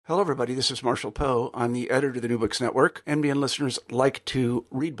Hello, everybody. This is Marshall Poe. I'm the editor of the New Books Network. NBN listeners like to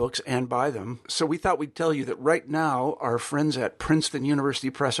read books and buy them. So we thought we'd tell you that right now, our friends at Princeton University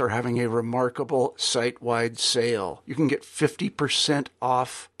Press are having a remarkable site-wide sale. You can get 50%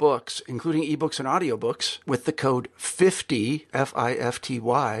 off books, including ebooks and audiobooks, with the code 50,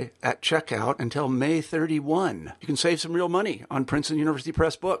 F-I-F-T-Y, at checkout until May 31. You can save some real money on Princeton University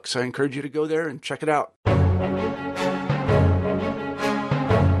Press books. I encourage you to go there and check it out.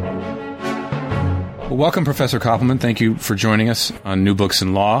 Well, welcome, Professor Koppelman. Thank you for joining us on New Books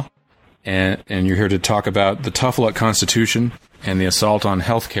in Law. And you're here to talk about the Tough Luck Constitution and the assault on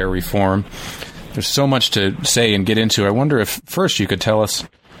healthcare reform. There's so much to say and get into. I wonder if first you could tell us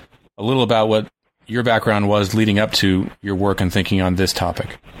a little about what your background was leading up to your work and thinking on this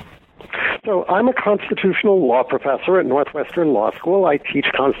topic. So I'm a constitutional law professor at Northwestern Law School. I teach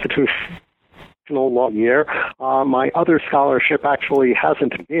constitutional law here. My other scholarship actually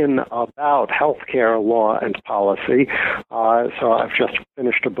hasn't been about healthcare law and policy. So I've just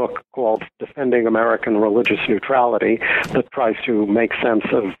finished a book called Defending American Religious Neutrality that tries to make sense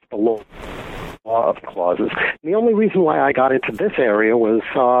of the law of clauses. And the only reason why I got into this area was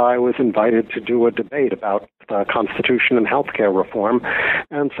I was invited to do a debate about the Constitution and healthcare reform.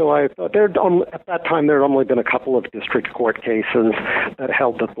 And so I thought at that time there had only been a couple of district court cases that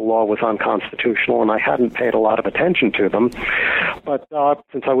held that the law was unconstitutional, and I hadn't paid a lot of attention to them. But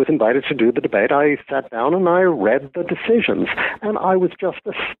since I was invited to do the debate, I sat down and I read the decisions, and I was just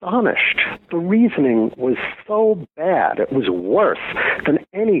astonished. The reasoning was so bad. It was worse than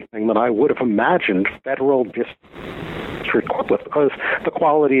anything that I would have imagined federal district court with, because the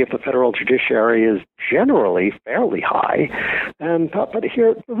quality of the federal judiciary is generally fairly high, and but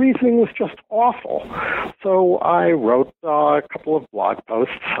here the reasoning was just awful. So I wrote a couple of blog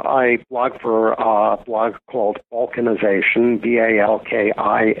posts. I blog for a blog called Balkanization,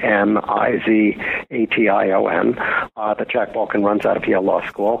 BALKINIZATION, that Jack Balkan runs out of Yale Law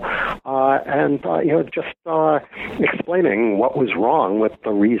School, and just explaining what was wrong with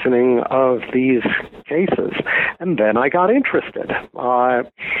the reasoning of these cases. And then I got interested. I'm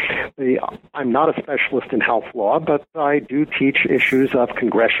not a specialist in health law, but I do teach issues of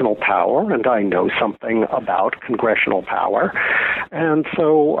congressional power, and I know something about congressional power. And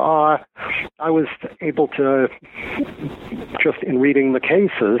so I was able to, just in reading the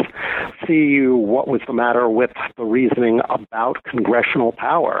cases, see what was the matter with the reasoning about congressional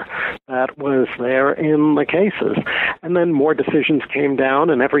power that was there in the cases. And then more decisions came down,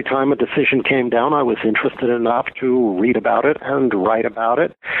 and every time a decision came down, I was interested enough to read about it and write about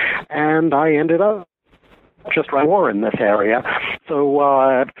it, and I ended up just writing more in this area. So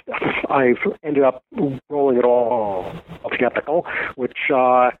I've ended up rolling it all together, which,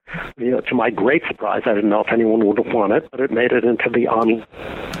 to my great surprise, I didn't know if anyone would have won it, but it made it into the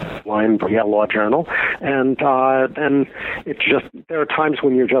online Yale Law Journal. And then there are times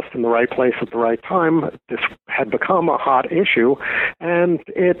when you're just in the right place at the right time. This had become a hot issue, and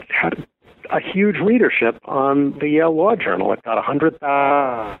it had a huge readership on the Yale Law Journal. It got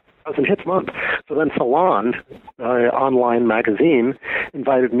 100,000 hits a month. So then Salon, online magazine,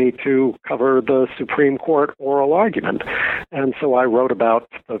 invited me to cover the Supreme Court oral argument. And so I wrote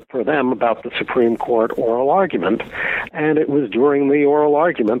for them about the Supreme Court oral argument. And it was during the oral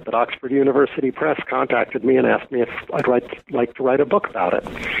argument that Oxford University Press contacted me and asked me if I'd like to write a book about it.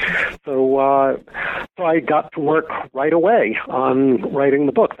 So I got to work right away on writing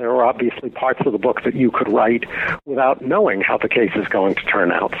the book. There were obviously parts of the book that you could write without knowing how the case is going to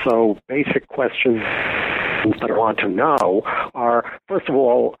turn out. So basic questions that I want to know are, first of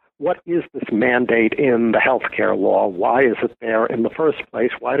all, what is this mandate in the healthcare law? Why is it there in the first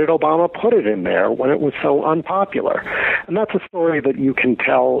place? Why did Obama put it in there when it was so unpopular? And that's a story that you can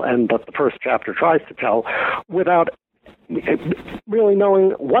tell, and that the first chapter tries to tell, without really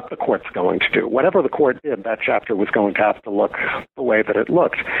knowing what the court's going to do. Whatever the court did, that chapter was going to have to look the way that it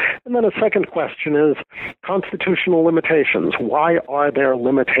looked. And then a second question is constitutional limitations. Why are there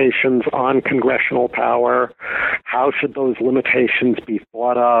limitations on congressional power? How should those limitations be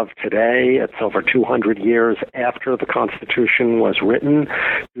thought of today? It's over 200 years after the Constitution was written.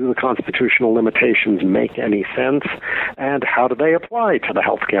 Do the constitutional limitations make any sense? And how do they apply to the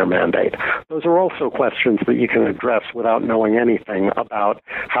healthcare mandate? Those are also questions that you can address without knowing anything about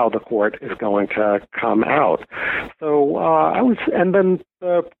how the court is going to come out. So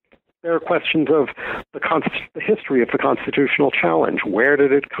there are questions of the history of the constitutional challenge. Where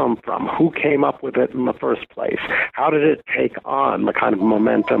did it come from? Who came up with it in the first place? How did it take on the kind of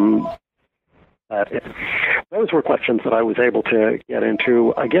momentum that it? Those were questions that I was able to get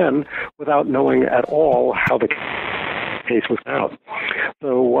into, again, without knowing at all how the case was out.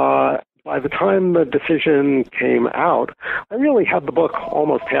 So by the time the decision came out, I really had the book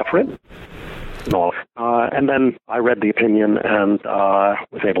almost half written. And then I read the opinion and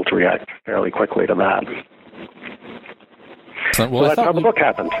was able to react fairly quickly to that. So that's how the book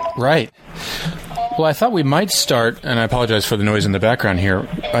happened. Right. Well, I thought we might start, and I apologize for the noise in the background here,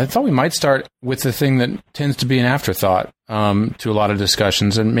 I thought we might start with the thing that tends to be an afterthought to a lot of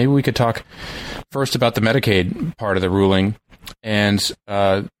discussions, and maybe we could talk first about the Medicaid part of the ruling and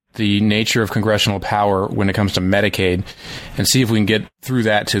the nature of congressional power when it comes to Medicaid, and see if we can get through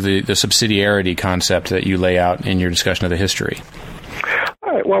that to the subsidiarity concept that you lay out in your discussion of the history.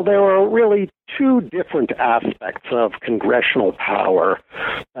 All right. Well, there are really two different aspects of congressional power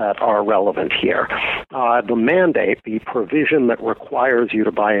that are relevant here. The mandate, the provision that requires you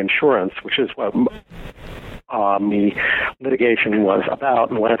to buy insurance, which is what the litigation was about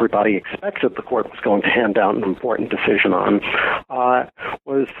and what everybody expected the court was going to hand down an important decision on,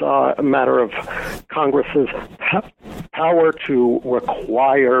 was a matter of Congress's power to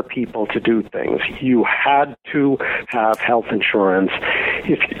require people to do things. You had to have health insurance.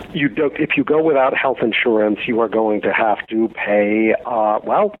 If you go without health insurance, you are going to have to pay,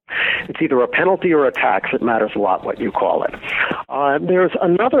 it's either a penalty or a tax. It matters a lot what you call it. There's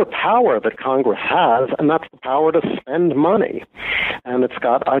another power that Congress has, and that's the power to spend money. And it's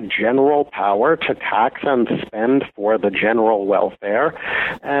got a general power to tax and spend for the general welfare,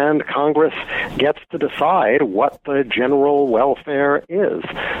 and Congress gets to decide what the general welfare is.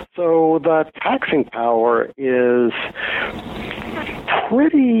 So the taxing power is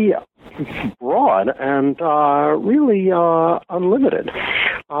pretty broad and really unlimited.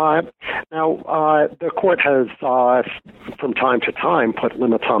 Now, the court has, from time to time, put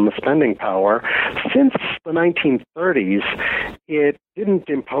limits on the spending power. Since the 1930s, it didn't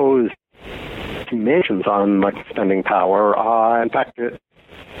impose limitations on spending power. In fact,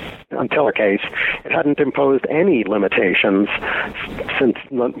 until a case, it hadn't imposed any limitations since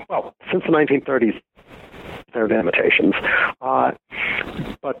the 1930s. There are limitations. But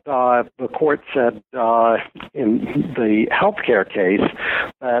the court said in the healthcare case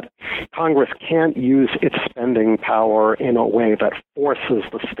that Congress can't use its spending power in a way that forces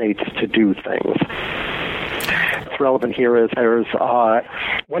the states to do things. What's relevant here is there's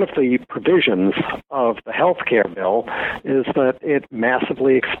one of the provisions of the health care bill is that it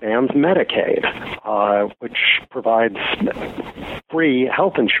massively expands Medicaid, which provides free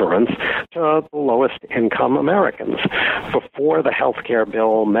health insurance to the lowest income Americans. Before the health care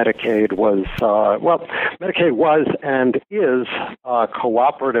bill, Medicaid was and is a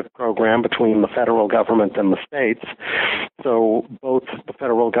cooperative program between the federal government and the states. So both the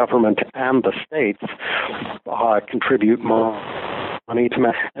federal government and the states contribute more money to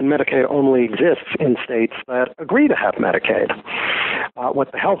Medicaid, and Medicaid only exists in states that agree to have Medicaid.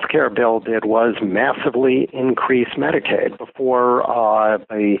 What the health care bill did was massively increase Medicaid. Before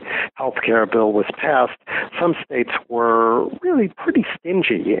the health care bill was passed, some states were really pretty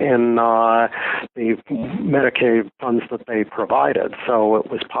stingy in the Medicaid funds that they provided. So it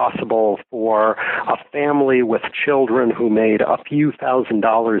was possible for a family with children who made a few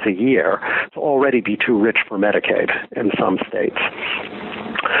 $1,000s a year to already be too rich for Medicaid in some states.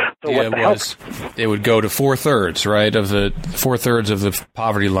 So it would go to 4/3, right? Of the 4/3 of the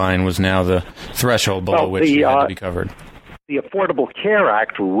poverty line was now the threshold below which you had to be covered. The Affordable Care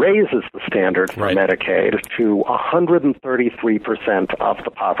Act raises the standard for Medicaid to 133% of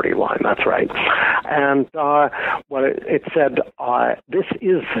the poverty line. That's right. And what it said, this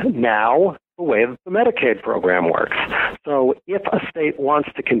is now the way that the Medicaid program works. So if a state wants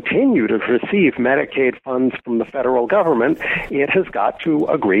to continue to receive Medicaid funds from the federal government, it has got to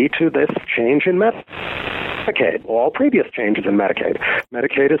agree to this change in Medicaid. All previous changes in Medicaid.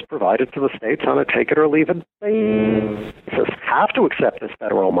 Medicaid is provided to the states on a take-it-or-leave-it basis. Have to accept this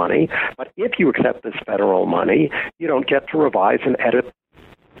federal money, but if you accept this federal money, you don't get to revise and edit.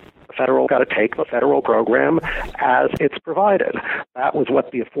 The federal got to take the federal program as it's provided. That was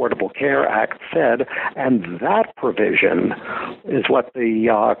what the Affordable Care Act said, and that provision is what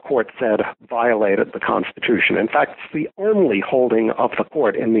the court said violated the Constitution. In fact, it's the only holding of the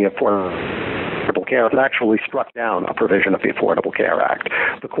court in the Affordable Care Act that actually struck down a provision of the Affordable Care Act.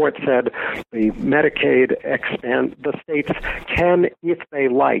 The court said the Medicaid the states can, if they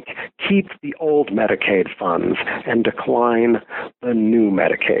like, keep the old Medicaid funds and decline the new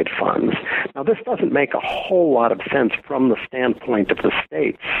Medicaid funds. Now, this doesn't make a whole lot of sense from the standpoint of the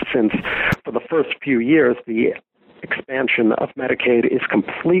states, since for the first few years, the expansion of Medicaid is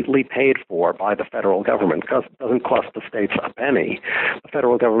completely paid for by the federal government because it doesn't cost the states a penny. The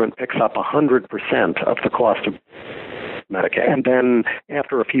federal government picks up 100% of the cost of Medicaid. And then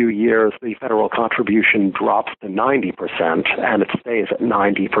after a few years, the federal contribution drops to 90%, and it stays at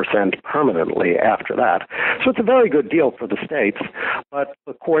 90% permanently after that. So it's a very good deal for the states, but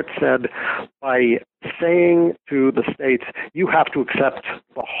the court said by saying to the states, you have to accept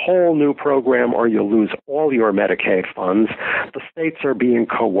the whole new program or you'll lose all your Medicaid funds, the states are being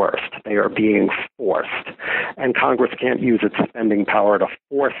coerced. They are being forced. And Congress can't use its spending power to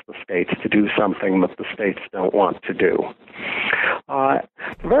force the states to do something that the states don't want to do.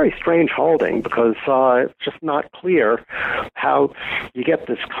 It's a very strange holding because it's just not clear how you get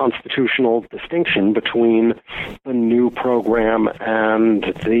this constitutional distinction between the new program and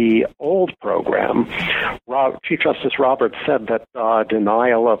the old program. Chief Justice Roberts said that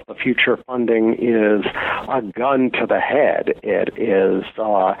denial of the future funding is a gun to the head. It is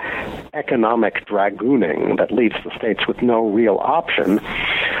economic dragooning that leaves the states with no real option.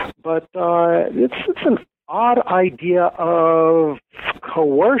 But it's an odd idea of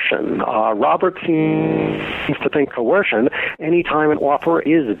coercion. Roberts seems to think coercion anytime an offer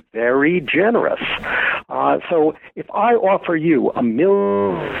is very generous. So if I offer you $1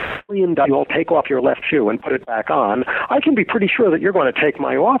 million, you'll take off your left shoe and put it back on, I can be pretty sure that you're going to take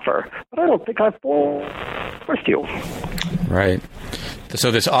my offer, but I don't think I've forced you. Right.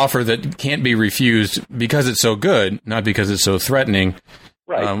 So this offer that can't be refused because it's so good, not because it's so threatening,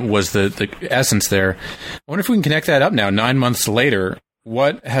 was the essence there. I wonder if we can connect that up now, 9 months later.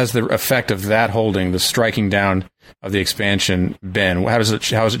 What has the effect of that holding, the striking down of the expansion, been? How is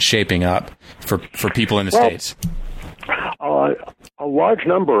it shaping up for people in the states? A large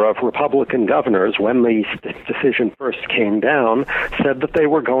number of Republican governors, when the decision first came down, said that they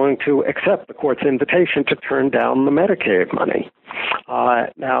were going to accept the court's invitation to turn down the Medicaid money.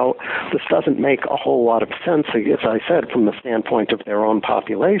 Now, this doesn't make a whole lot of sense, as I said, from the standpoint of their own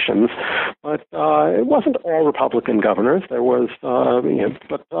populations, but it wasn't all Republican governors. There was,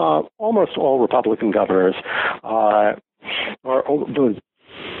 but almost all Republican governors, or the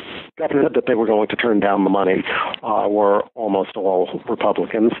governor said that they were going to turn down the money, were almost all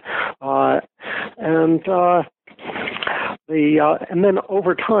Republicans. And then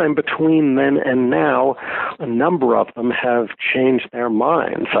over time, between then and now, a number of them have changed their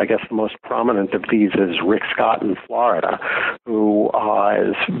minds. I guess the most prominent of these is Rick Scott in Florida, who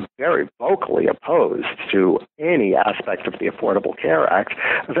is very vocally opposed to any aspect of the Affordable Care Act,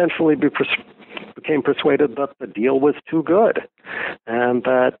 eventually became persuaded that the deal was too good and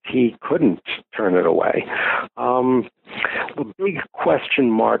that he couldn't turn it away. The big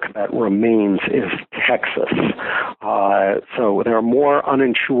question mark that remains is Texas. So there are more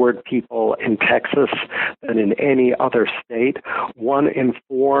uninsured people in Texas than in any other state. 1 in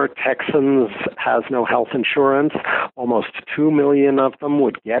 4 Texans has no health insurance. Almost 2 million of them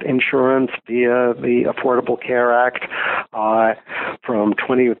would get insurance via the Affordable Care Act. From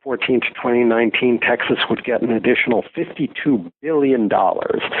 2014 to 2019, Texas would get an additional $52 billion.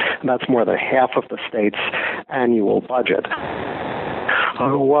 And that's more than half of the state's annual budget.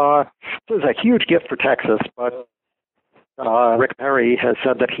 So it's a huge gift for Texas, but Rick Perry has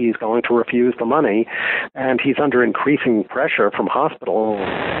said that he's going to refuse the money, and he's under increasing pressure from hospitals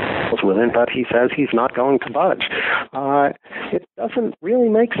within, but he says he's not going to budge. It doesn't really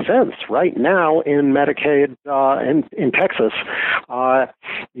make sense. Right now in Medicaid, in Texas,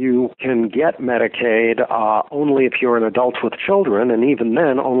 you can get Medicaid only if you're an adult with children, and even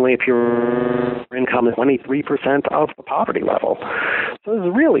then, only if your income is 23% of the poverty level. So this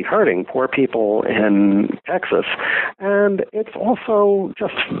is really hurting poor people in Texas, and it's also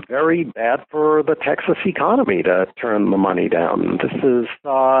just very bad for the Texas economy to turn the money down. This is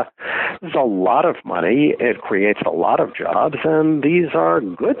a lot of money. It creates a lot of jobs, and these are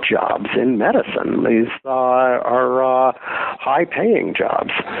good jobs in medicine. These are high-paying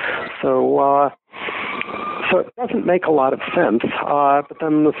jobs. So it doesn't make a lot of sense, but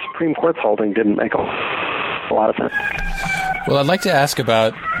then the Supreme Court's holding didn't make a lot of sense. Well, I'd like to ask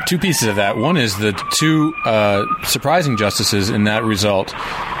about two pieces of that. One is the two surprising justices in that result,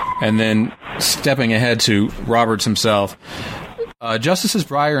 and then stepping ahead to Roberts himself. Justices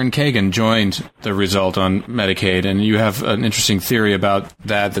Breyer and Kagan joined the result on Medicaid, and you have an interesting theory about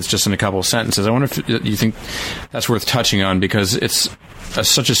that that's just in a couple of sentences. I wonder if you think that's worth touching on, because it's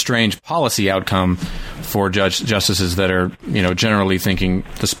such a strange policy outcome for justices that are, generally thinking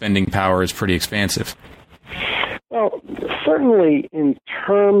the spending power is pretty expansive. Well, certainly in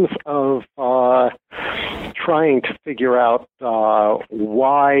terms of trying to figure out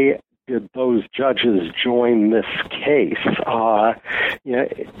why did those judges join this case,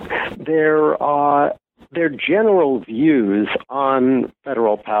 their general views on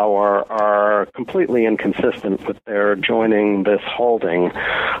federal power are completely inconsistent with their joining this holding.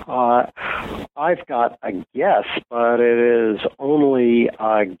 I've got a guess, but it is only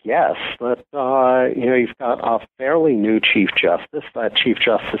a guess that, you've got a fairly new Chief Justice. That Chief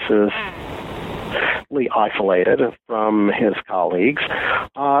Justice is isolated from his colleagues,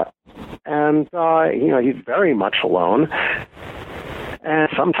 and he's very much alone. And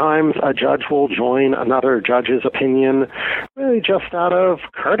sometimes a judge will join another judge's opinion really just out of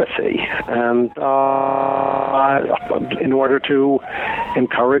courtesy and in order to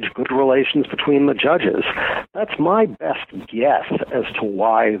encourage good relations between the judges. That's my best guess as to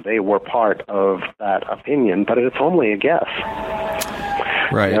why they were part of that opinion, but it's only a guess.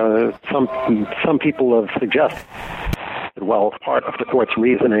 Right. Some people have suggested, well, part of the court's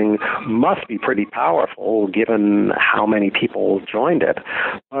reasoning must be pretty powerful given how many people joined it.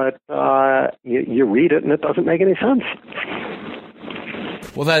 But you read it and it doesn't make any sense.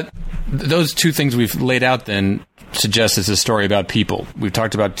 Well, those two things we've laid out then suggest it's a story about people. We've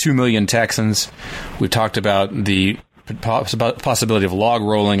talked about 2 million Texans. We've talked about the possibility of log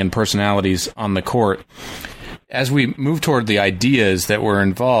rolling and personalities on the court. As we move toward the ideas that were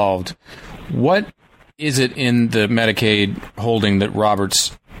involved, what is it in the Medicaid holding that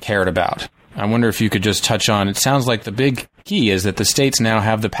Roberts cared about? I wonder if you could just touch on, it sounds like the big key is that the states now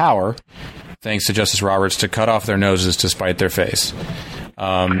have the power, thanks to Justice Roberts, to cut off their noses to spite their face.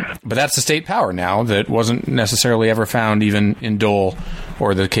 But that's the state power now that wasn't necessarily ever found even in Dole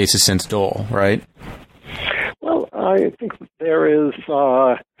or the cases since Dole, right? Well, I think there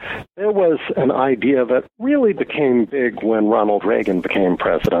was an idea that really became big when Ronald Reagan became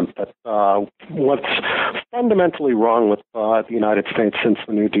president, that what's fundamentally wrong with the United States since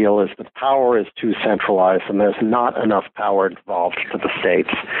the New Deal is that power is too centralized and there's not enough power devolved to the states.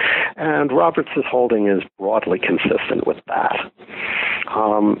 And Roberts' holding is broadly consistent with that.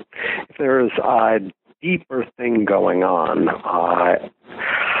 If there's a deeper thing going on,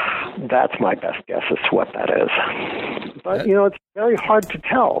 that's my best guess as to what that is. But, it's very hard to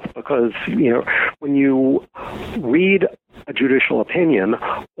tell because, when you read a judicial opinion,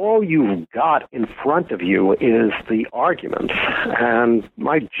 all you've got in front of you is the arguments. And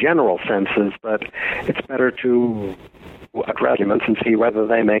my general sense is that it's better to address arguments and see whether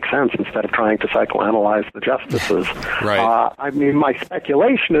they make sense instead of trying to psychoanalyze the justices. Right. My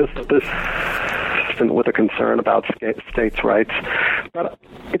speculation is that this with a concern about states' rights, but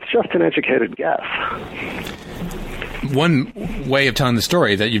it's just an educated guess. One way of telling the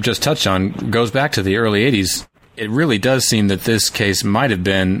story that you've just touched on goes back to the early 80s. It really does seem that this case might have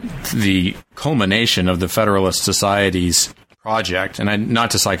been the culmination of the Federalist Society's project, and not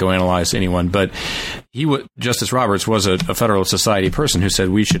to psychoanalyze anyone, but Justice Roberts was a Federalist Society person who said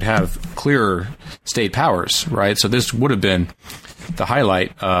we should have clearer state powers, right? So this would have been the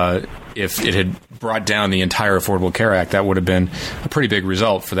highlight. If it had brought down the entire Affordable Care Act, that would have been a pretty big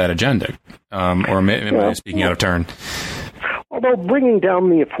result for that agenda. Am I speaking out of turn? Although bringing down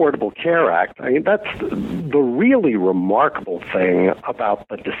the Affordable Care Act, that's the really remarkable thing about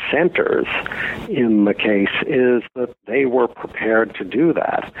the dissenters in the case is that they were prepared to do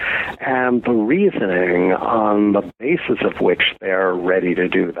that. And the reasoning on the basis of which they're ready to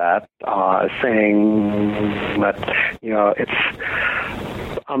do that, saying that, it's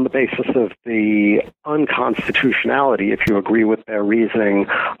on the basis of the unconstitutionality, if you agree with their reasoning,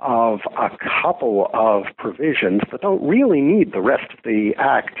 of a couple of provisions that don't really need the rest of the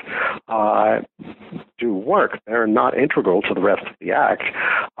Act to work. They're not integral to the rest of the Act.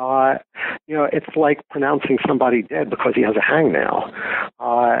 It's like pronouncing somebody dead because he has a hangnail.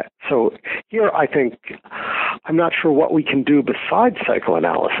 So here I think I'm not sure what we can do besides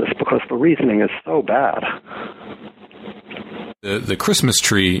psychoanalysis because the reasoning is so bad. The Christmas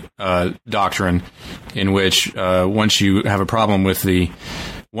tree doctrine, in which once you have a problem with the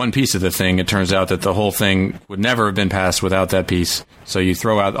one piece of the thing, it turns out that the whole thing would never have been passed without that piece. So you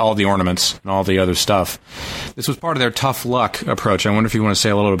throw out all the ornaments and all the other stuff. This was part of their tough luck approach. I wonder if you want to say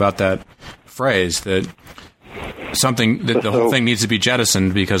a little about that phrase, that the whole thing needs to be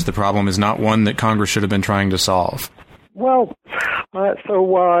jettisoned because the problem is not one that Congress should have been trying to solve. Well,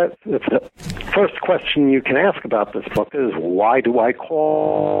 the first question you can ask about this book is, why do I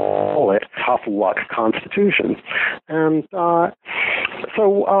call it Tough Luck Constitution? And let's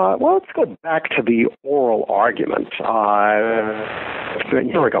go back to the oral argument.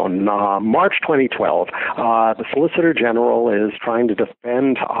 Here we go. In March 2012, the Solicitor General is trying to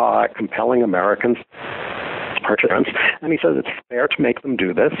defend compelling Americans purchase insurance. And he says it's fair to make them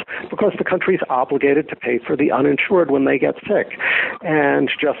do this because the country's obligated to pay for the uninsured when they get sick. And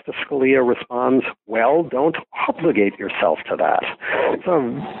Justice Scalia responds, well, don't obligate yourself to that. It's a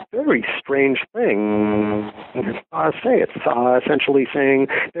very strange thing to say. It's essentially saying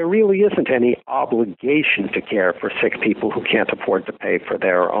there really isn't any obligation to care for sick people who can't afford to pay for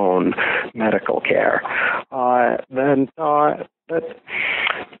their own medical care.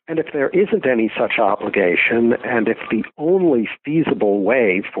 And if there isn't any such obligation, and if the only feasible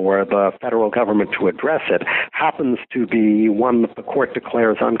way for the federal government to address it happens to be one that the court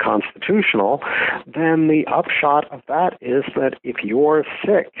declares unconstitutional, then the upshot of that is that if you're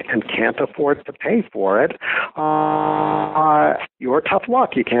sick and can't afford to pay for it, you're tough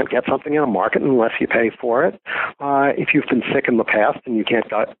luck. You can't get something in a market unless you pay for it. If you've been sick in the past and you can't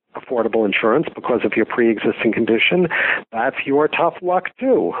get affordable insurance because of your pre-existing condition, that's your tough luck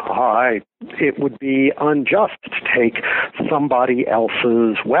too. It would be unjust to take somebody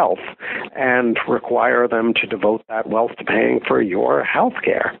else's wealth and require them to devote that wealth to paying for your health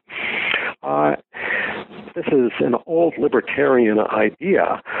care. This is an old libertarian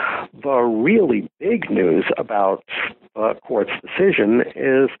idea. The really big news about the court's decision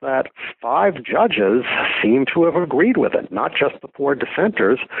is that 5 judges seem to have agreed with it, not just the 4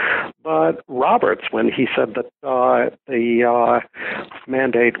 dissenters, but Roberts, when he said that the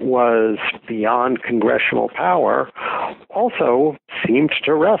mandate was beyond congressional power, also seemed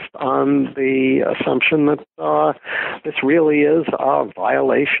to rest on the assumption that this really is a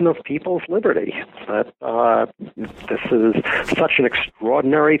violation of people's liberty, that this is such an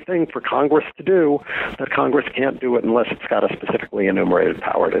extraordinary thing for Congress to do that Congress can't do it unless it's got a specifically enumerated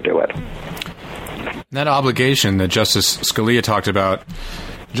power to do it. That obligation that Justice Scalia talked about,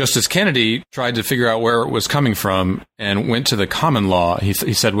 Justice Kennedy tried to figure out where it was coming from and went to the common law. He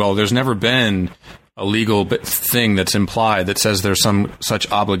said, well, there's never been a legal thing that's implied that says there's some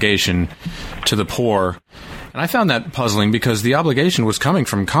such obligation to the poor. And I found that puzzling because the obligation was coming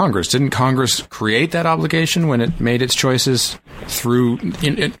from Congress. Didn't Congress create that obligation when it made its choices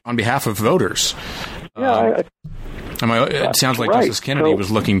on behalf of voters? Yeah, it sounds like right. Justice Kennedy was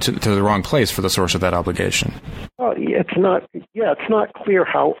looking to the wrong place for the source of that obligation. Well, it's not clear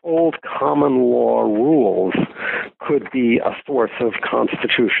how old common law rules could be a source of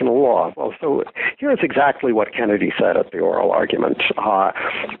constitutional law. Well, so here's exactly what Kennedy said at the oral argument.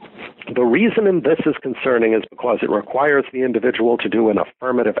 The reason this is concerning is because it requires the individual to do an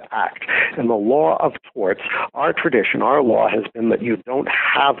affirmative act. In the law of torts, our tradition, our law has been that you don't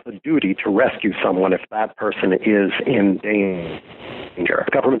have the duty to rescue someone if that person is in danger.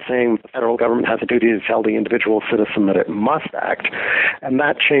 The government saying the federal government has a duty to tell the individual citizen that it must act, and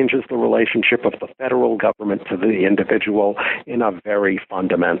that changes the relationship of the federal government to the individual in a very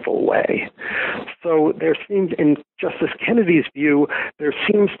fundamental way. So there seems, in Justice Kennedy's view, there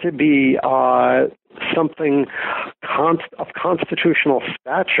seems to be something of constitutional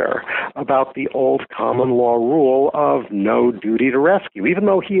stature about the old common law rule of no duty to rescue, even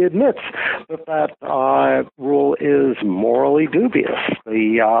though he admits that rule is morally dubious.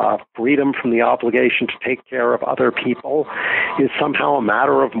 The freedom from the obligation to take care of other people is somehow a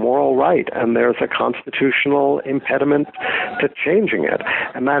matter of moral right, and there's a constitutional impediment to changing it.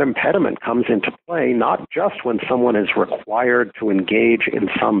 And that impediment comes into play not just when someone is required to engage in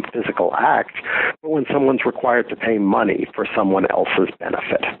some physical act, but when someone's required to pay money for someone else's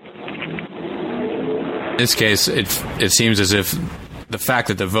benefit. In this case, it seems as if the fact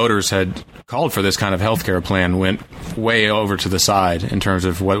that the voters had called for this kind of health care plan went way over to the side in terms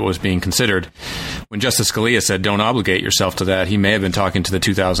of what was being considered. When Justice Scalia said, don't obligate yourself to that, he may have been talking to the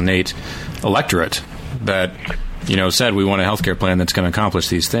 2008 electorate that, said we want a health care plan that's going to accomplish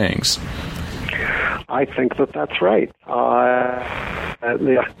these things. I think that's right.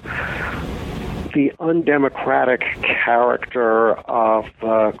 The undemocratic character of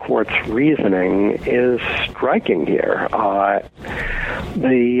the court's reasoning is striking here.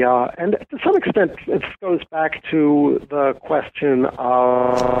 And to some extent, it goes back to the question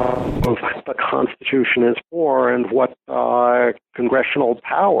of what the Constitution is for and what congressional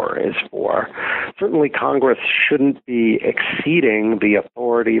power is for. Certainly, Congress shouldn't be exceeding the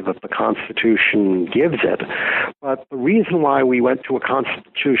authority that the Constitution gives it. But the reason why we went to a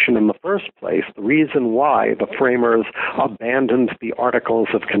Constitution in the first place, the reason why the framers abandoned the Articles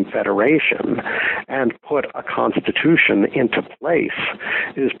of Confederation and put a Constitution into place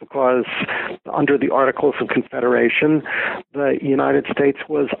is because under the Articles of Confederation, the United States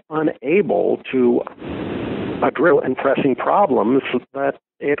was unable to address and pressing problems that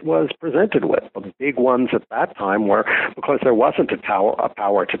it was presented with. The big ones at that time were, because there wasn't a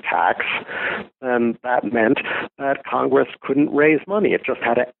power to tax, then that meant that Congress couldn't raise money. It just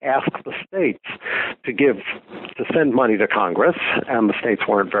had to ask the states to send money to Congress, and the states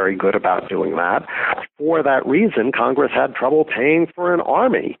weren't very good about doing that. For that reason, Congress had trouble paying for an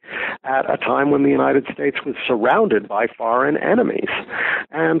army at a time when the United States was surrounded by foreign enemies.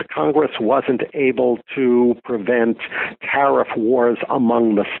 And Congress wasn't able to prevent tariff wars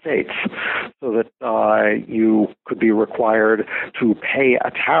among the states, so that you could be required to pay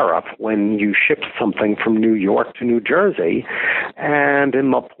a tariff when you shipped something from New York to New Jersey. And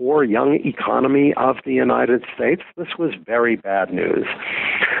in the poor young economy of the United States, this was very bad news.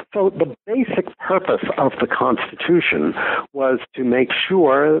 So the basic purpose of the Constitution was to make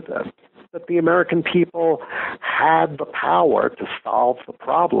sure that the American people had the power to solve the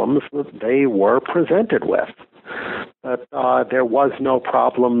problems that they were presented with. That there was no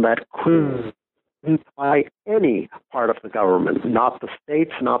problem that couldn't by any part of the government, not the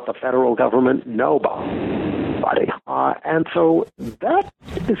states, not the federal government, nobody. And so that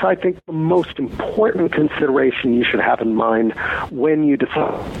is, I think, the most important consideration you should have in mind when you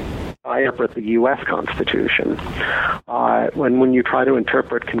decide to interpret the U.S. Constitution. When you try to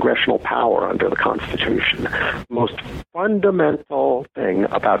interpret congressional power under the Constitution, the most fundamental thing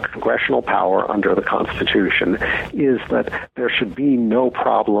about congressional power under the Constitution is that there should be no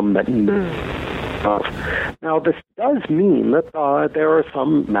problem that Now, this does mean that there are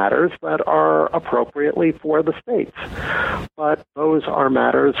some matters that are appropriately for the states, but those are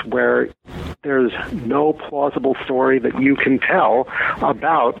matters where there's no plausible story that you can tell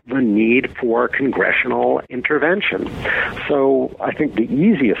about the need for congressional intervention. So I think the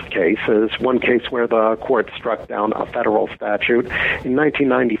easiest case is one case where the court struck down a federal statute. In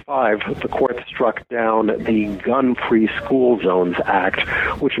 1995, the court struck down the Gun-Free School Zones Act,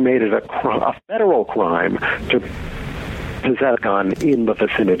 which made it a federal crime to possess a gun in the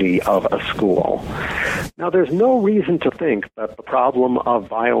vicinity of a school. Now, there's no reason to think that the problem of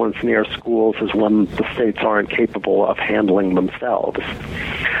violence near schools is one the states aren't capable of handling themselves.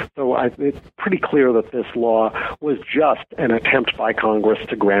 So it's pretty clear that this law was just an attempt by Congress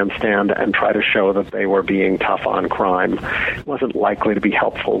to grandstand and try to show that they were being tough on crime. It wasn't likely to be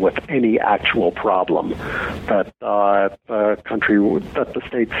helpful with any actual problem that the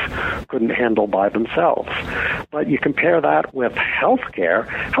states couldn't handle by themselves. But you compare that with healthcare.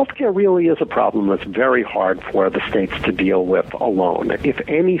 Healthcare really is a problem that's very hard for the states to deal with alone. If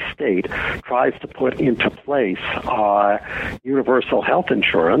any state tries to put into place universal health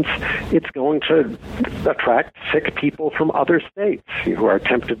insurance, it's going to attract sick people from other states who are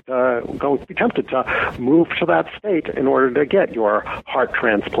going to be tempted to move to that state in order to get your heart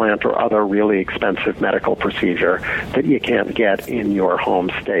transplant or other really expensive medical procedure that you can't get in your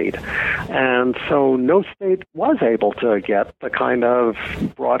home state. And so no state was able to get the kind of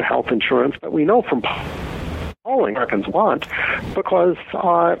broad health insurance that we know from polling Americans want, because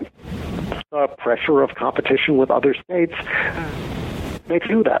the pressure of competition with other states makes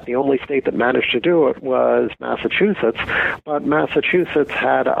you do that. The only state that managed to do it was Massachusetts, but Massachusetts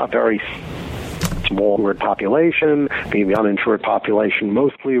had a very small population. The uninsured population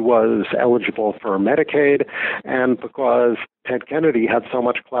mostly was eligible for Medicaid, and because Ted Kennedy had so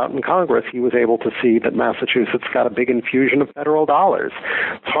much clout in Congress, he was able to see that Massachusetts got a big infusion of federal dollars.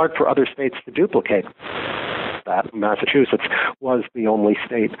 It's hard for other states to duplicate that. Massachusetts was the only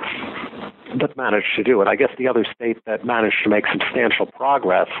state that managed to do it. I guess the other state that managed to make substantial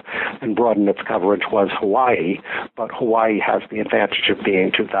progress and broaden its coverage was Hawaii, but Hawaii has the advantage of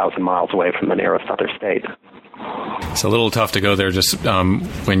being 2,000 miles away from the nearest other state. It's a little tough to go there just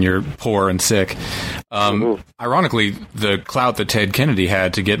when you're poor and sick. Ironically, the clout that Ted Kennedy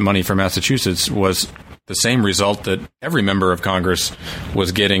had to get money for Massachusetts was the same result that every member of Congress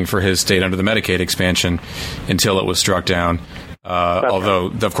was getting for his state under the Medicaid expansion until it was struck down. Although,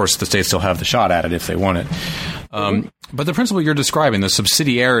 of course, the states still have the shot at it if they want it. But the principle you're describing, the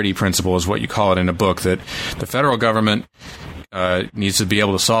subsidiarity principle is what you call it in a book, that the federal government needs to be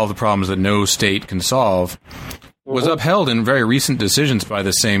able to solve the problems that no state can solve, was upheld in very recent decisions by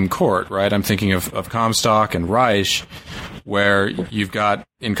the same court, right? I'm thinking of Comstock and Reich, where you've got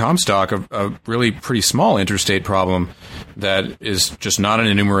in Comstock a really pretty small interstate problem that is just not an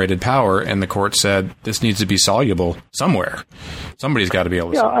enumerated power, and the court said this needs to be soluble somewhere. Somebody's got to be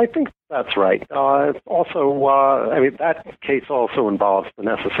able to solve it. I think that's right. That case also involves the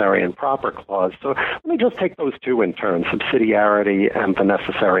necessary and proper clause. So let me just take those two in turn, subsidiarity and the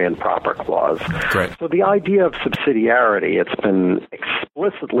necessary and proper clause. Great. So the idea of subsidiarity, it's been explored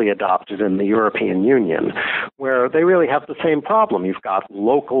explicitly adopted in the European Union, where they really have the same problem. You've got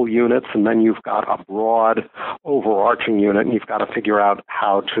local units, and then you've got a broad overarching unit, and you've got to figure out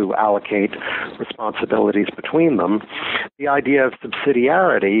how to allocate responsibilities between them. The idea of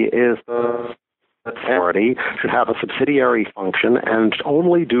subsidiarity is the authority should have a subsidiary function and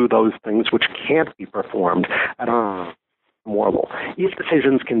only do those things which can't be performed at a more level. If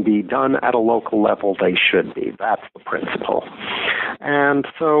decisions can be done at a local level, they should be. That's the principle. And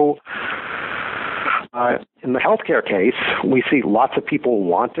so in the healthcare case, we see lots of people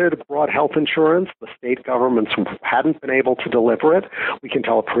wanted broad health insurance. The state governments hadn't been able to deliver it. We can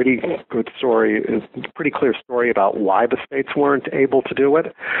tell a pretty good story, a pretty clear story about why the states weren't able to do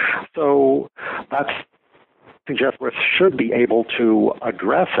it. So that's suggests we should be able to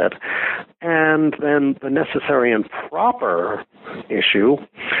address it. And then the necessary and proper issue,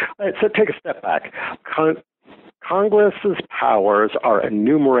 so take a step back. Congress's powers are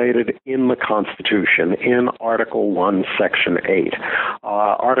enumerated in the Constitution in Article 1, Section 8.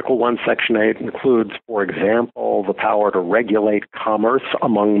 Article 1, Section 8 includes, for example, the power to regulate commerce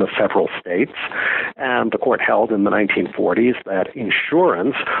among the several states. And the court held in the 1940s that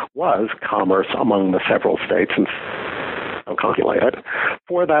insurance was commerce among the several states and calculated.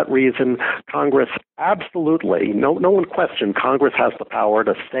 For that reason, Congress absolutely, no one questioned, Congress has the power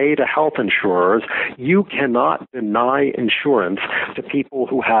to say to health insurers, you cannot deny insurance to people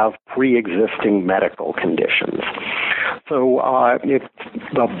who have pre-existing medical conditions. So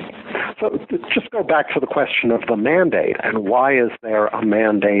just go back to the question of the mandate and why is there a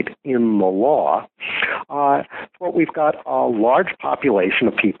mandate in the law? Well, we've got a large population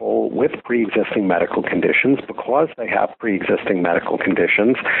of people with pre-existing medical conditions. Because they have pre-existing medical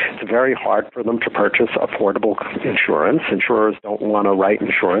conditions, it's very hard for them to purchase affordable insurance. Insurers don't want to write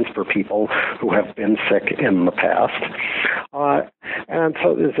insurance for people who have been sick in the past. And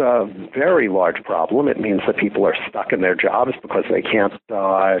so there's a very large problem. It means that people are stuck in their jobs because they can't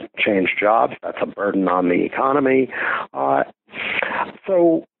change jobs. That's a burden on the economy.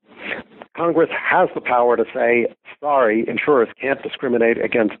 So Congress has the power to say, sorry, insurers can't discriminate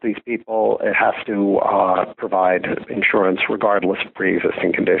against these people. It has to provide insurance regardless of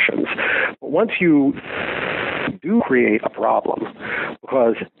pre-existing conditions. But once you do create a problem,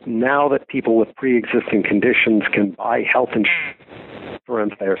 because now that people with pre-existing conditions can buy health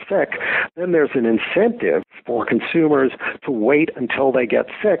insurance, they're sick, then there's an incentive for consumers to wait until they get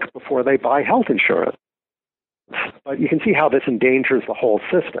sick before they buy health insurance. But you can see how this endangers the whole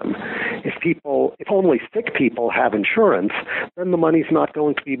system. If only sick people have insurance, then the money's not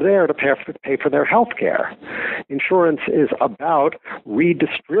going to be there to pay for their health care. Insurance is about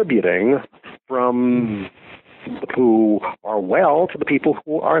redistributing from who are well to the people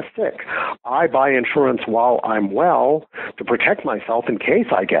who are sick. I buy insurance while I'm well to protect myself in case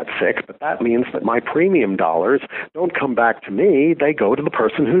I get sick, but that means that my premium dollars don't come back to me, they go to the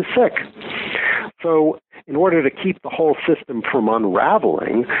person who's sick. So in order to keep the whole system from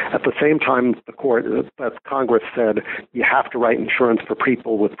unraveling, at the same time that Congress said you have to write insurance for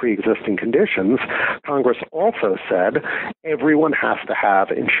people with pre-existing conditions, Congress also said everyone has to have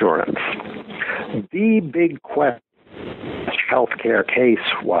insurance. The big question healthcare case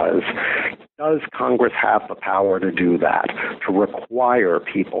was, does Congress have the power to do that, to require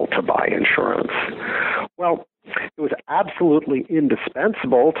people to buy insurance? Well, it was absolutely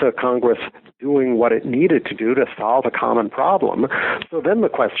indispensable to Congress doing what it needed to do to solve a common problem. So then the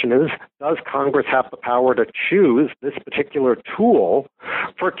question is, does Congress have the power to choose this particular tool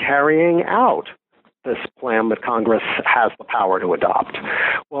for carrying out this plan that Congress has the power to adopt?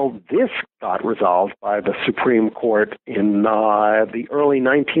 Well, this got resolved by the Supreme Court in the early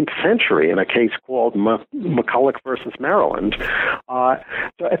 19th century in a case called McCulloch versus Maryland.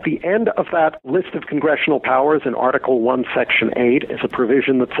 So at the end of that list of congressional powers in Article 1, Section 8 is a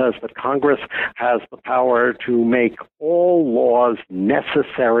provision that says that Congress has the power to make all laws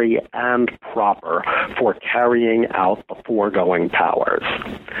necessary and proper for carrying out the foregoing powers.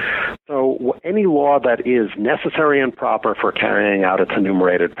 So any law that is necessary and proper for carrying out its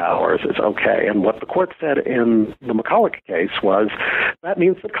enumerated powers is okay. And what the court said in the McCulloch case was that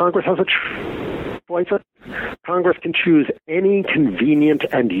means that Congress has a choice. Congress can choose any convenient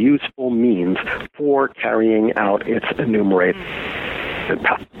and useful means for carrying out its enumerated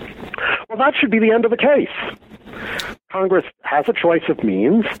powers. Well, that should be the end of the case. Congress has a choice of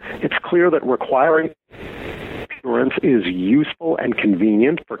means. It's clear that requiring insurance is useful and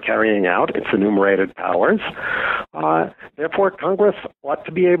convenient for carrying out its enumerated powers. Therefore, Congress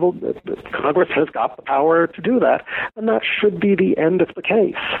has got the power to do that, and that should be the end of the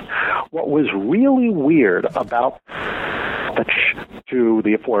case. What was really weird about to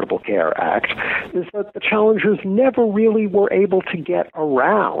the Affordable Care Act is that the challengers never really were able to get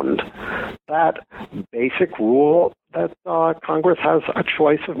around that basic rule that Congress has a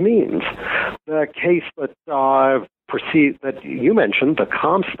choice of means. The case that that you mentioned, the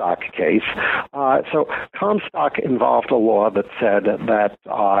Comstock case. So Comstock involved a law that said that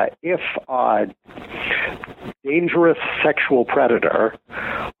if a dangerous sexual predator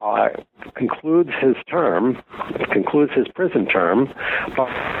concludes his prison term,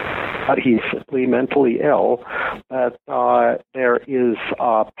 but he's simply mentally ill, that there is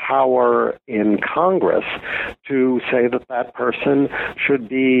power in Congress to say that that person should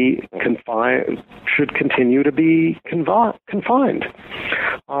be confined, should continue to be confined.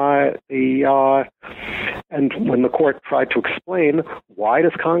 And when the court tried to explain why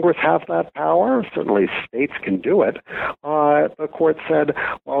does Congress have that power, certainly states can do it, the court said,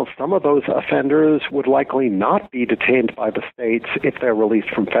 well, some of those offenders would likely not be detained by the states if they're released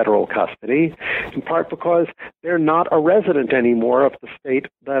from federal custody, in part because they're not a resident anymore of the state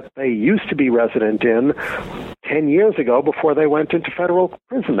that they used to be resident in 10 years ago before they went into federal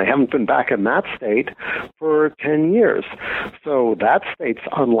prison. They haven't been back in that state for 10 years. So that state's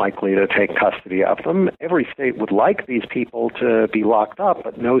unlikely to take custody of them. Every state would like these people to be locked up,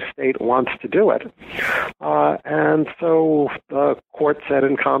 but no state wants to do it. And so the court said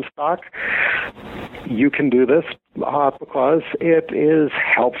in Comstock, you can do this because it is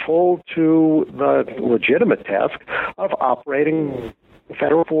helpful to the legitimate task of operating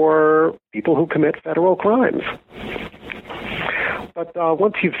federal for people who commit federal crimes. But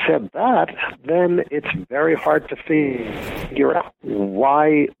once you've said that, then it's very hard to figure out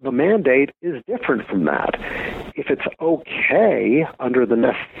why the mandate is different from that. If it's okay under the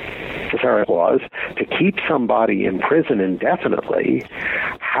necessary laws to keep somebody in prison indefinitely,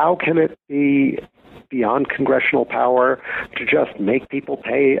 how can it be beyond congressional power to just make people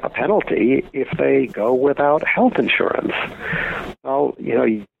pay a penalty if they go without health insurance? Well,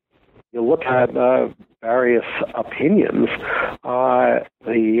 you look at various opinions.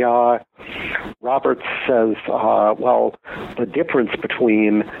 Roberts says, well, the difference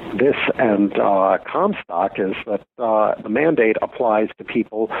between this and Comstock is that the mandate applies to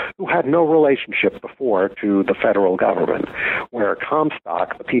people who had no relationship before to the federal government, where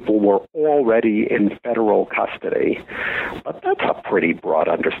Comstock, the people were already in federal custody. But that's a pretty broad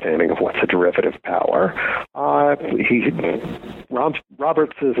understanding of what's a derivative power.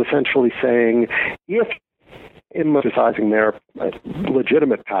 Roberts is essentially saying, if in exercising their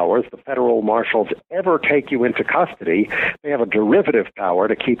legitimate powers, the federal marshals ever take you into custody, they have a derivative power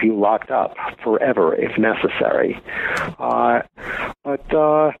to keep you locked up forever if necessary.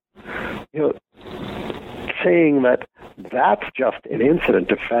 Saying that that's just an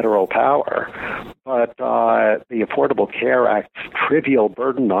incident of federal power, but the Affordable Care Act's trivial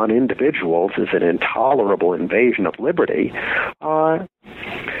burden on individuals is an intolerable invasion of liberty,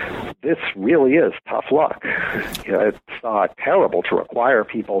 this really is tough luck. It's terrible to require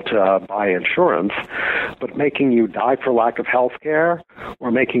people to buy insurance, but making you die for lack of health care or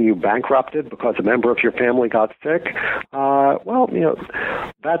making you bankrupted because a member of your family got sick,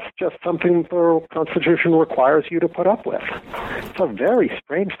 that's just something the Constitution requires you to put up with. It's a very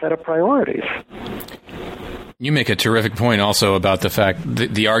strange set of priorities. You make a terrific point also about the fact,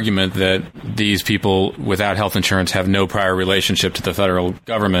 the argument that these people without health insurance have no prior relationship to the federal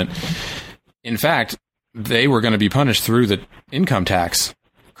government. In fact, they were going to be punished through the income tax,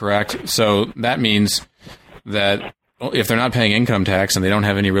 correct? So that means that if they're not paying income tax and they don't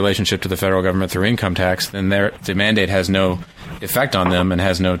have any relationship to the federal government through income tax, then the mandate has no effect on them and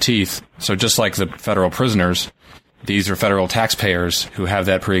has no teeth. So just like the federal prisoners, these are federal taxpayers who have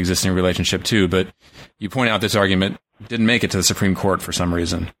that pre-existing relationship too. But you point out this argument didn't make it to the Supreme Court for some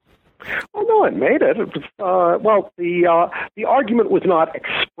reason. Well, no, it made it. The argument was not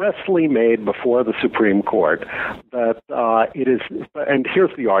expressly made before the Supreme Court that it is, and here's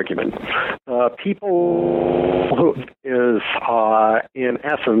the argument. People who is, in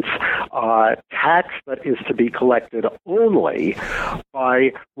essence, tax that is to be collected only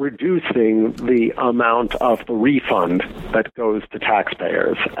by reducing the amount of the refund that goes to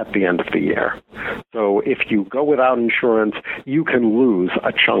taxpayers at the end of the year. So if you go without insurance, you can lose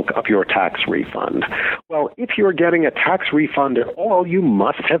a chunk of your tax refund. Well, if you're getting a tax refund at all, you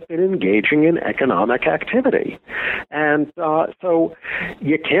must have been engaging in economic activity. And so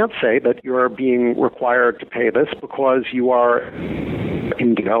you can't say that you're being required to pay this because you are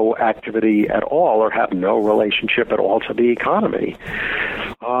in no activity at all or have no relationship at all to the economy.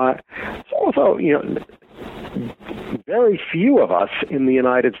 Also, very few of us in the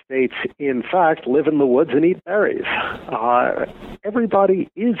United States, in fact, live in the woods and eat berries. Everybody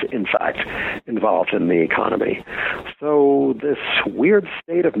is, in fact, involved in the economy. So this weird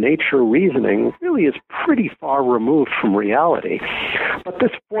state of nature reasoning really is pretty far removed from reality. But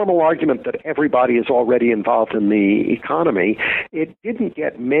this formal argument that everybody is already involved in the economy, it didn't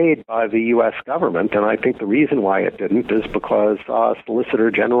get made by the U.S. government, and I think the reason why it didn't is because Solicitor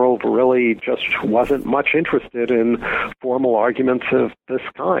General Verrilli just wasn't much interested in formal arguments of this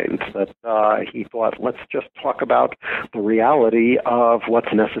kind, that he thought, let's just talk about the reality of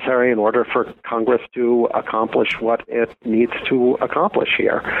what's necessary in order for Congress to accomplish what it needs to accomplish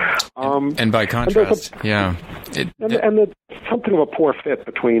here. And by contrast, and there's something of a poor fit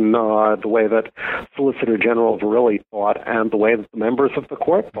between the way that Solicitor General Verrilli thought and the way that the members of the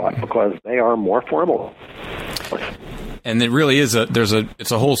court thought, because they are more formal. And it really is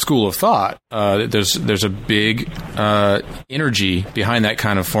it's a whole school of thought. There's a big energy behind that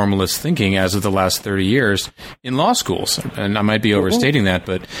kind of formalist thinking as of the last 30 years in law schools. And I might be overstating that,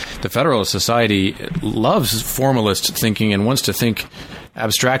 but the Federalist Society loves formalist thinking and wants to think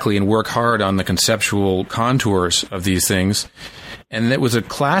abstractly and work hard on the conceptual contours of these things. And it was a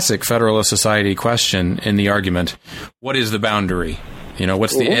classic Federalist Society question in the argument, what is the boundary?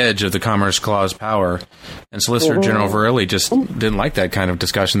 What's the edge of the Commerce Clause power? And Solicitor General Verrilli just didn't like that kind of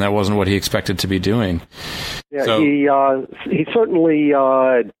discussion. That wasn't what he expected to be doing. Yeah, so, he certainly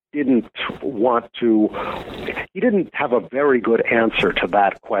didn't want to. He didn't have a very good answer to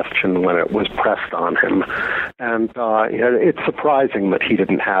that question when it was pressed on him, and it's surprising that he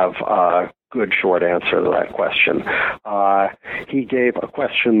didn't have a good short answer to that question. He gave a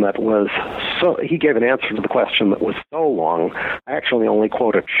question that was he gave an answer to the question that was so long. I actually only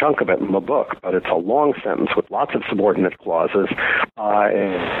quote a chunk of it in the book, but it's a long sentence with lots of subordinate clauses.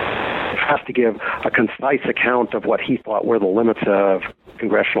 It has to give a concise account of what he thought were the limits of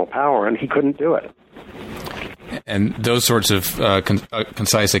congressional power, and he couldn't do it. And those sorts of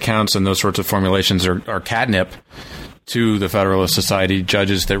concise accounts and those sorts of formulations are catnip to the Federalist Society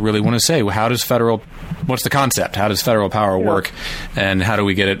judges that really want to say, well, what's the concept? How does federal power work? And how do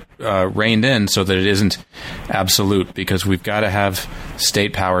we get it reined in so that it isn't absolute? Because we've got to have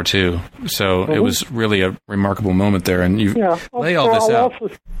state power too. So it was really a remarkable moment there. And you lay all this out.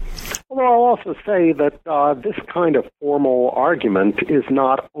 Although I'll also say that this kind of formal argument is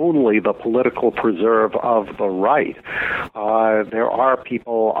not only the political preserve of the right. There are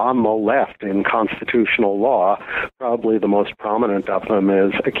people on the left in constitutional law. Probably the most prominent of them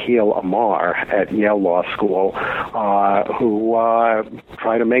is Akhil Amar at Yale Law School, who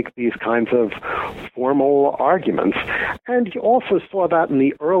try to make these kinds of formal arguments. And you also saw that in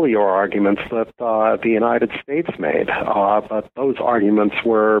the earlier arguments that the United States made. But those arguments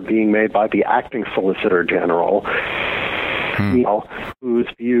were being made by the acting Solicitor General,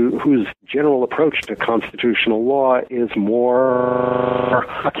 whose general approach to constitutional law is more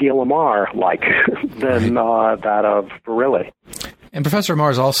Akhil Amar-like than that of Verrilli. And Professor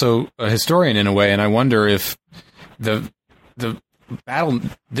Amar is also a historian in a way, and I wonder if the battle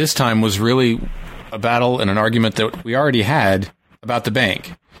this time was really a battle and an argument that we already had about the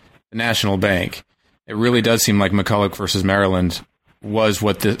bank, the national bank. It really does seem like McCulloch versus Maryland was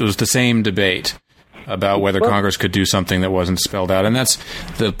it was the same debate about whether Congress could do something that wasn't spelled out. And that's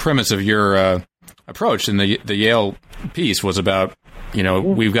the premise of your approach. And the Yale piece was about,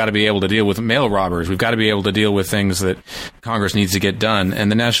 we've got to be able to deal with mail robbers. We've got to be able to deal with things that Congress needs to get done.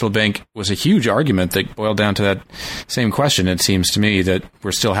 And the National Bank was a huge argument that boiled down to that same question, it seems to me, that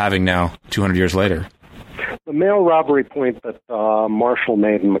we're still having now 200 years later. The mail robbery point that Marshall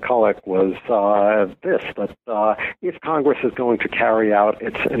made in McCulloch was that if Congress is going to carry out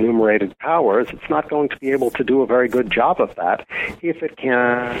its enumerated powers, it's not going to be able to do a very good job of that if it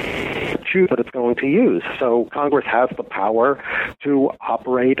can choose that it's going to use. So Congress has the power to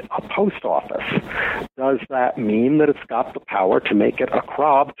operate a post office. Does that mean that it's got the power to make it a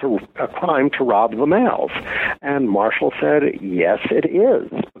crime to rob the mails? And Marshall said, yes, it is,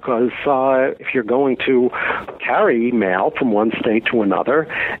 because if you're going to carry mail from one state to another,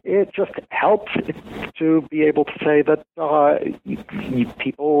 it just helps to be able to say that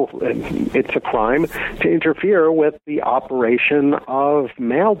it's a crime to interfere with the operation of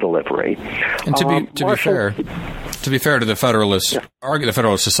mail delivery. And to be fair to the Federalist, the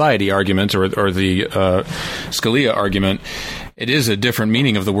Federalist Society argument or the Scalia argument, it is a different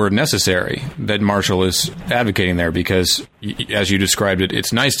meaning of the word necessary that Marshall is advocating there, because, as you described it,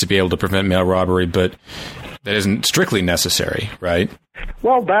 it's nice to be able to prevent mail robbery, but that isn't strictly necessary, right?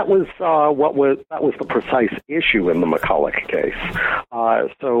 Well, that was the precise issue in the McCulloch case.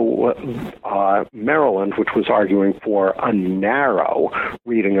 Maryland, which was arguing for a narrow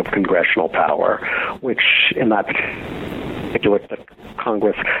reading of congressional power, which in that particular that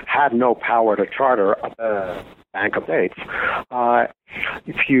Congress had no power to charter a Bank of States.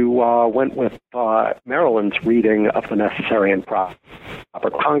 If you went with Maryland's reading of the necessary and proper,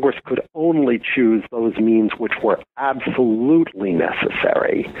 Congress could only choose those means which were absolutely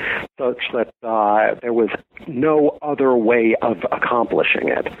necessary, such that there was no other way of accomplishing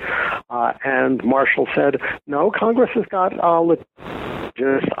it. And Marshall said, no, Congress has got a list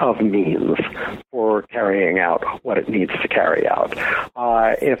of means for carrying out what it needs to carry out.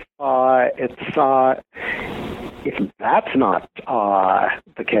 If that's not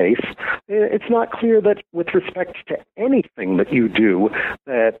the case, it's not clear that with respect to anything that you do,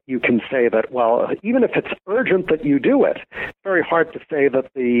 that you can say that, well, even if it's urgent that you do it, it's very hard to say that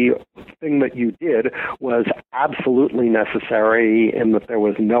the thing that you did was absolutely necessary and that there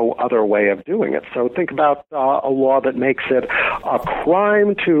was no other way of doing it. So think about a law that makes it a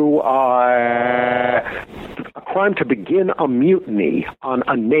crime to begin a mutiny on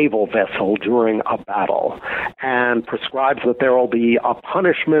a naval vessel during a battle, and prescribes that there will be a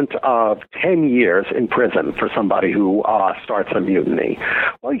punishment of 10 years in prison for somebody who starts a mutiny.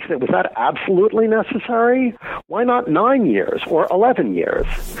 Well, you say, was that absolutely necessary? Why not 9 years or 11 years?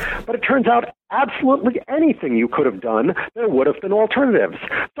 But it turns out absolutely anything you could have done, there would have been alternatives.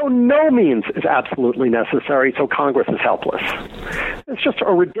 So no means is absolutely necessary, so Congress is helpless. It's just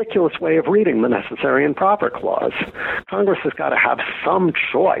a ridiculous way of reading the necessary and proper clause. Congress has got to have some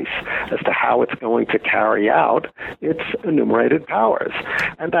choice as to how it's going to carry out its enumerated powers.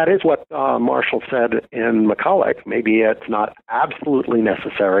 And that is what Marshall said in McCulloch. Maybe it's not absolutely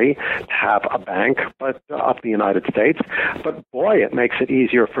necessary to have a bank of the United States, but boy, it makes it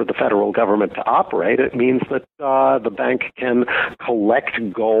easier for the federal government to operate. It means that the bank can collect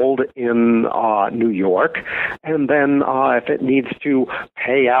gold in New York, and then if it needs to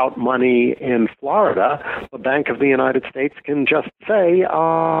pay out money in Florida, the Bank of the United States can just say,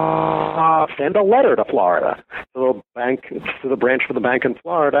 send a letter to Florida, to the branch of the bank in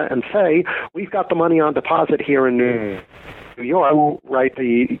Florida, and say, we've got the money on deposit here in New York,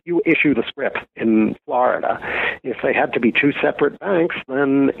 you issue the scrip in Florida. If they had to be two separate banks,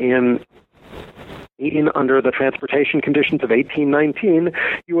 then under the transportation conditions of 1819,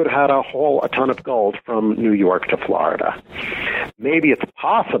 you would have had a ton of gold from New York to Florida. Maybe it's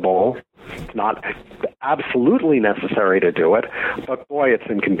possible, it's not absolutely necessary to do it, but boy, it's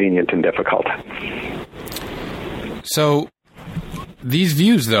inconvenient and difficult. So these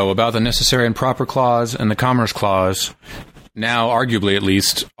views, though, about the necessary and proper clause and the commerce clause, now arguably at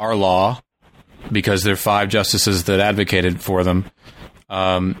least, are law, because there are 5 justices that advocated for them.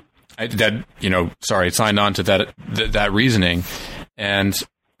 Signed on to that reasoning, and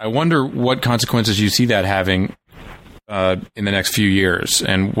I wonder what consequences you see that having in the next few years,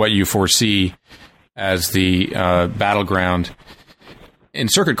 and what you foresee as the battleground in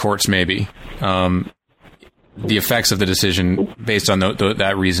circuit courts, maybe the effects of the decision based on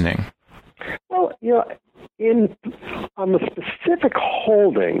that reasoning. Well, on the specific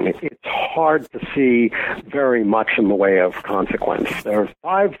holding, it's hard to see very much in the way of consequence. There are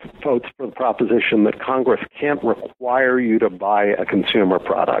 5 votes for the proposition that Congress can't require you to buy a consumer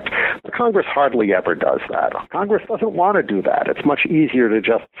product. But Congress hardly ever does that. Congress doesn't want to do that. It's much easier to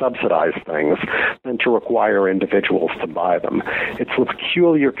just subsidize things than to require individuals to buy them. It's the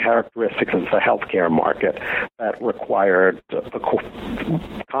peculiar characteristics of the healthcare market that required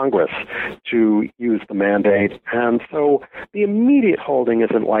Congress to use the mandate. And so the immediate holding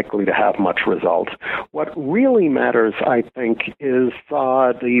isn't likely to have much result. What really matters, I think, is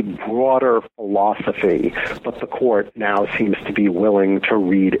the broader philosophy that the court now seems to be willing to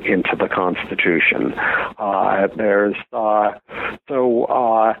read into the Constitution.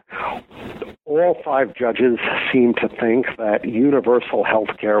 All 5 judges seem to think that universal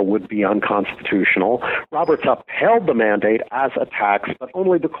health care would be unconstitutional. Roberts upheld the mandate as a tax, but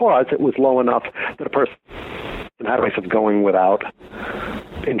only because it was low enough that a person had a choice of going without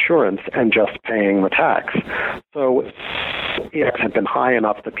insurance and just paying the tax. So it had been high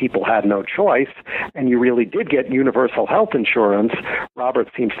enough that people had no choice, and you really did get universal health insurance,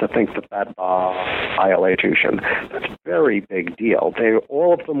 Roberts seems to think that violation. That's a very big deal.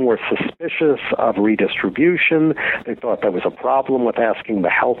 All of them were suspicious of redistribution. They thought there was a problem with asking the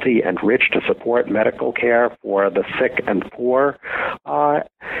healthy and rich to support medical care for the sick and poor.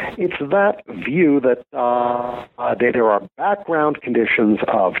 It's that view that there are background conditions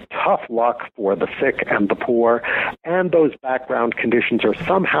of tough luck for the sick and the poor, and those background conditions are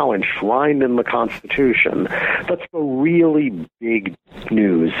somehow enshrined in the Constitution. That's the really big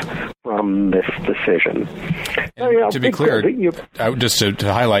news from this decision. To be clear, just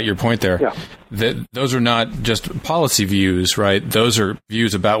to highlight your point there, that those are not just policy views, right? Those are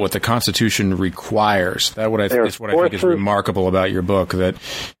views about what the Constitution requires. That's what I think is remarkable about your book, that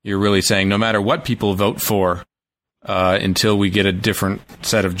you're really saying no matter what people vote for, until we get a different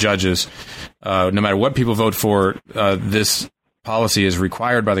set of judges, no matter what people vote for, this policy is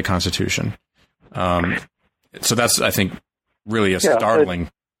required by the Constitution. So that's, I think, really a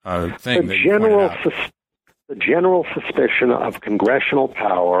startling thing. The general suspicion of congressional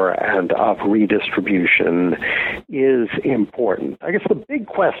power and of redistribution is important. I guess the big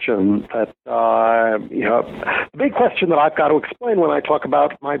question that I've got to explain when I talk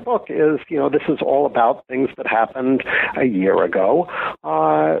about my book is, this is all about things that happened a year ago.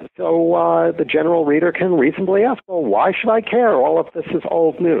 So the general reader can reasonably ask, well, why should I care? All of this is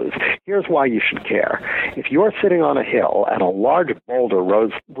old news. Here's why you should care. If you're sitting on a hill and a large boulder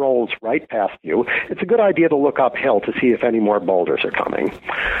rolls right past you, it's a good idea to look uphill to see if any more boulders are coming.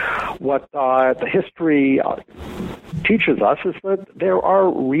 What the history teaches us is that there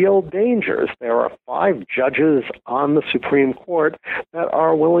are real dangers. There are 5 judges on the Supreme Court that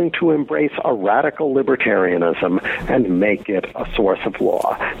are willing to embrace a radical libertarianism and make it a source of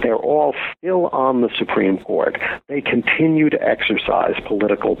law. They're all still on the Supreme Court. They continue to exercise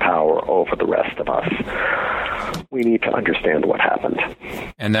political power over the rest of us. We need to understand what happened.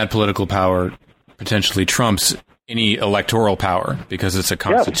 And that political power potentially trumps any electoral power, because it's a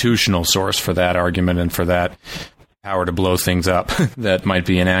constitutional source for that argument and for that power to blow things up that might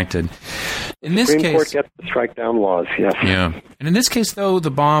be enacted. In this Supreme case, Court gets to strike down laws, yes. Yeah. And in this case, though, the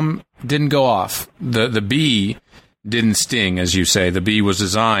bomb didn't go off. The bee didn't sting, as you say. The bee was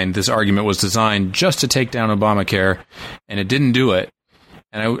designed, this argument was designed just to take down Obamacare, and it didn't do it.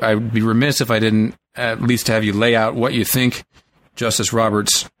 And I would be remiss if I didn't at least have you lay out what you think Justice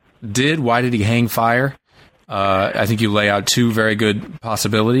Roberts did. Why did he hang fire? I think you lay out 2 very good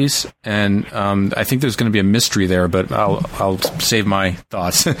possibilities, and I think there's going to be a mystery there, but I'll save my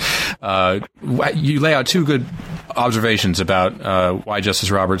thoughts. You lay out 2 good observations about why Justice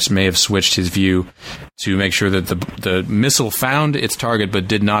Roberts may have switched his view to make sure that the missile found its target but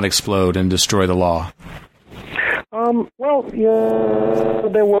did not explode and destroy the law.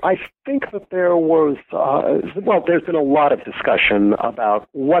 I think that there was, there's been a lot of discussion about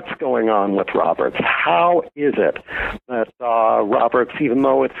what's going on with Roberts. How is it that Roberts, even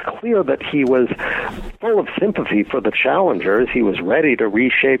though it's clear that he was full of sympathy for the challengers, he was ready to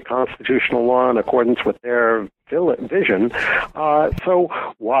reshape constitutional law in accordance with their vision, so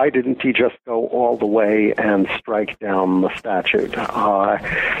why didn't he just go all the way and strike down the statute?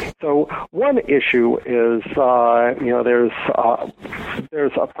 So one issue is,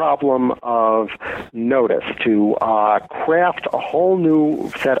 there's a problem of notice to craft a whole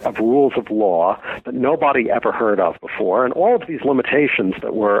new set of rules of law that nobody ever heard of before, and all of these limitations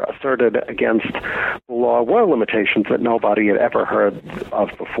that were asserted against the law were limitations that nobody had ever heard of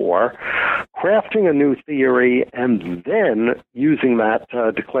before. Crafting a new theory and then using that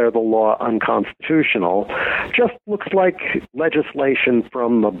to declare the law unconstitutional just looks like legislation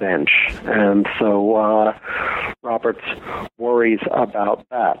from the bench. And so Roberts worries about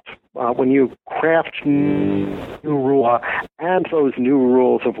that. When you craft new law and those new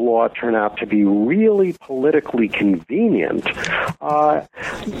rules of law turn out to be really politically convenient,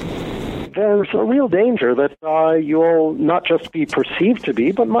 there's a real danger that you'll not just be perceived to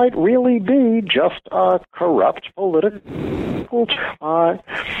be, but might really be just a corrupt political.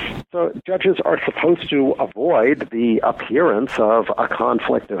 So judges are supposed to avoid the appearance of a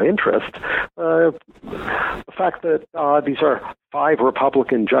conflict of interest. The fact that these are 5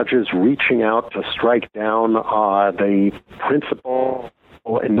 Republican judges reaching out to strike down the principle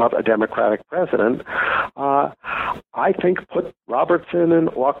and not a Democratic president, I think put Roberts in an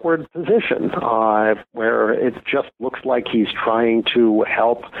awkward position where it just looks like he's trying to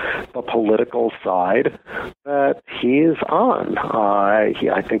help the political side that he is on.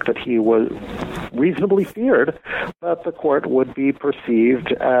 I think that he was reasonably feared that the court would be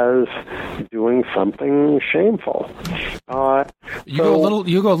perceived as doing something shameful. You go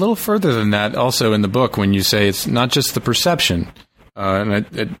a little further than that also in the book when you say it's not just the perception.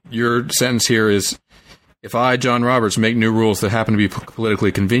 Your sentence here is, if I, John Roberts, make new rules that happen to be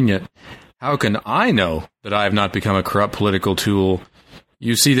politically convenient, how can I know that I have not become a corrupt political tool?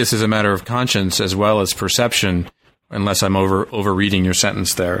 You see this as a matter of conscience as well as perception, unless I'm overreading your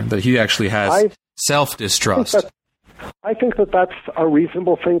sentence there, that he actually has self-distrust. I think that that's a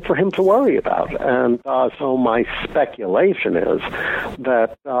reasonable thing for him to worry about. And so my speculation is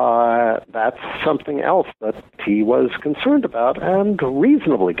that that's something else that he was concerned about and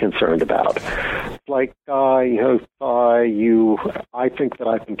reasonably concerned about. Like, I think that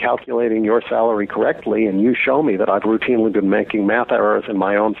I've been calculating your salary correctly, and you show me that I've routinely been making math errors in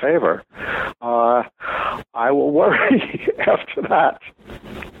my own favor. I will worry after that.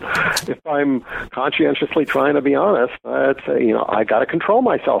 If I'm conscientiously trying to be honest, I got to control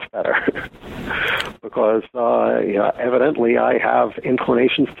myself better because evidently I have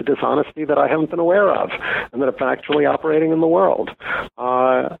inclinations to dishonesty that I haven't been aware of and that are actually operating in the world.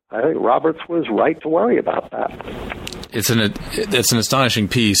 I think Roberts was right to worry about that. It's an astonishing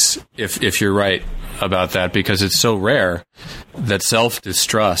piece if you're right about that, because it's so rare that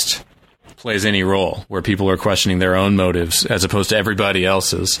self-distrust plays any role where people are questioning their own motives as opposed to everybody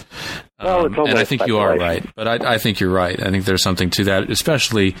else's. And I think you are right. But I think you're right. I think there's something to that,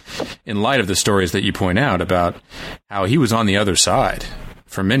 especially in light of the stories that you point out about how he was on the other side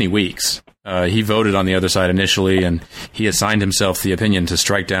for many weeks. He voted on the other side initially, and he assigned himself the opinion to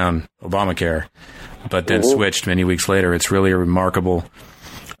strike down Obamacare, but then switched many weeks later. It's really a remarkable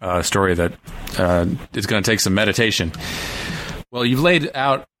story that is going to take some meditation. Well, you've laid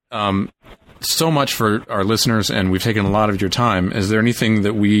out so much for our listeners, and we've taken a lot of your time. Is there anything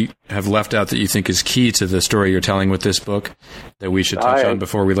that we have left out that you think is key to the story you're telling with this book that we should touch on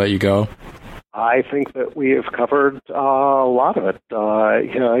before we let you go? I think that we have covered a lot of it.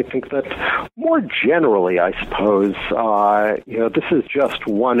 I think that more generally, I suppose, this is just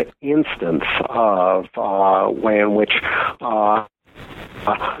one instance of way in which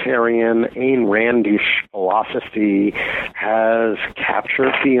authoritarian, Ayn Randish philosophy has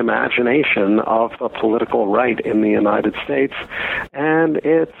captured the imagination of the political right in the United States, and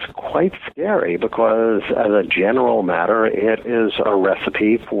it's quite scary because, as a general matter, it is a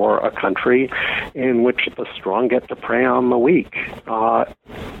recipe for a country in which the strong get to prey on the weak.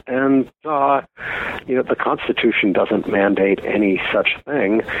 The Constitution doesn't mandate any such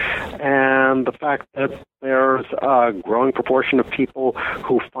thing, and the fact that there's a growing proportion of people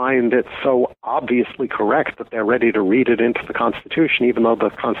who find it so obviously correct that they're ready to read it into the Constitution, even though the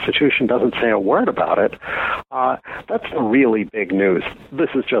Constitution doesn't say a word about it, that's the really big news. This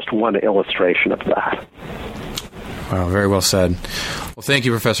is just one illustration of that. Wow, very well said. Well, thank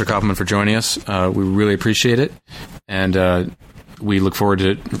you, Professor Koppelman, for joining us. We really appreciate it, and we look forward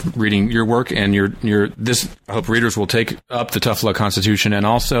to reading your work and this. I hope readers will take up the Tough Luck Constitution and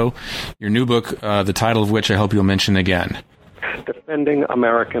also your new book, the title of which I hope you'll mention again. Defending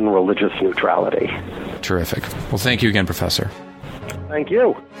American Religious Neutrality. Terrific. Well, thank you again, Professor. Thank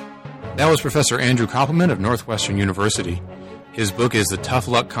you. That was Professor Andrew Koppelman of Northwestern University. His book is The Tough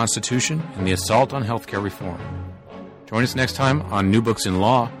Luck Constitution and the Assault on Healthcare Reform. Join us next time on New Books in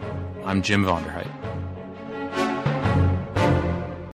Law. I'm Jim Vonderheit.